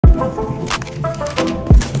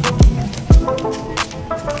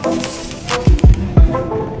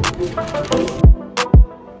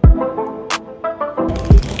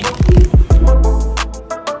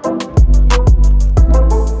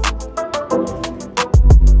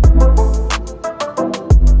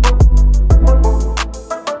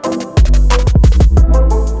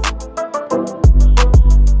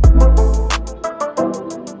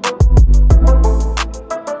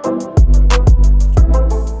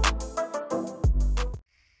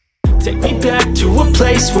Take me back to a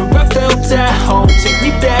place where I felt at home. Take me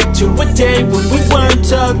back to a day when we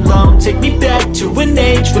weren't alone. Take me back to an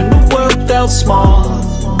age when the world felt small,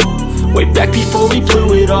 way back before we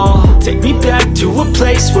blew it all. Take me back to a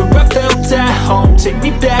place where I felt at home. Take me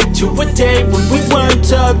back to a day when we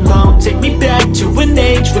weren't alone. Take me back to an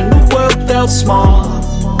age when the world felt small,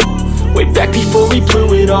 way back before we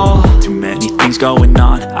blew it all. Too many things going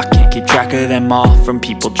on, I can't keep track of them all. From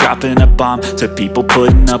people dropping a bomb to people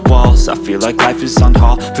putting up walls. I feel like life is on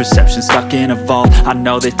hold, perception stuck in a vault. I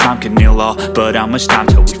know that time can heal all, but how much time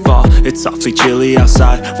till we fall? It's awfully chilly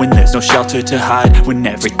outside when there's no shelter to hide. When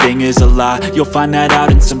everything is a lie, you'll find that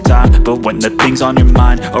out in some time. But when the things on your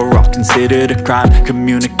mind are all considered a crime,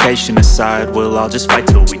 communication aside, we'll all just fight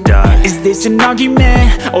till we die. Is this an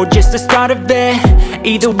argument or just the start of it?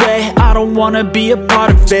 Either way, I don't wanna be a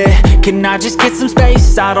part of it. Can I just get some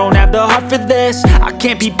space? I don't have the heart for this. I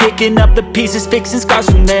can't be picking up the pieces, fixing scars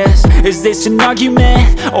from this. Is this an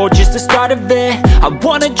argument or just the start of it? I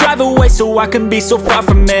wanna drive away so I can be so far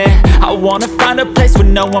from it. I wanna find a place where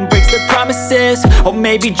no one breaks their promises, or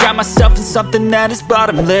maybe drown myself in something that is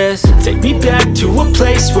bottomless. Take me back to a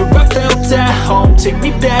place where I felt at home. Take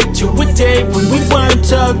me back to a day when we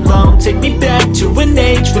weren't alone. Take me back to an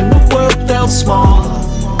age when the world felt small,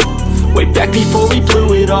 way back before we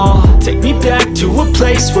blew it all. Take me back to a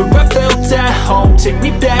place where I felt at home. Take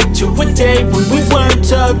me back to a day when we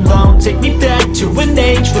weren't alone. Take me back to an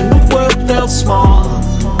age when the world felt small,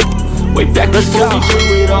 way back before we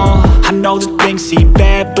blew it all. I know that things seem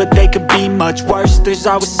bad, but they could be much worse. There's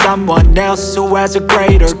always someone else who has a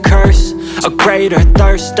greater curse, a greater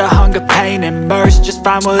thirst, a hunger, pain, and mercy. Just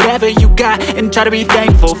find whatever you got and try to be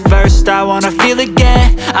thankful first. I wanna feel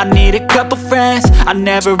again, I need a couple friends. I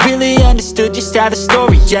never really understood just how the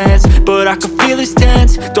story ends, but I can feel it's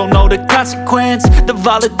tense, don't know the consequence. The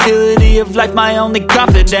volatility of life, my only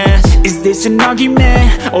confidence. Is this an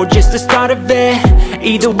argument or just the start of it?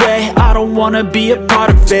 Either way, I don't wanna be a part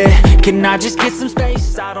of it. Can I just get some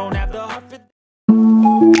space? I don't have the heart for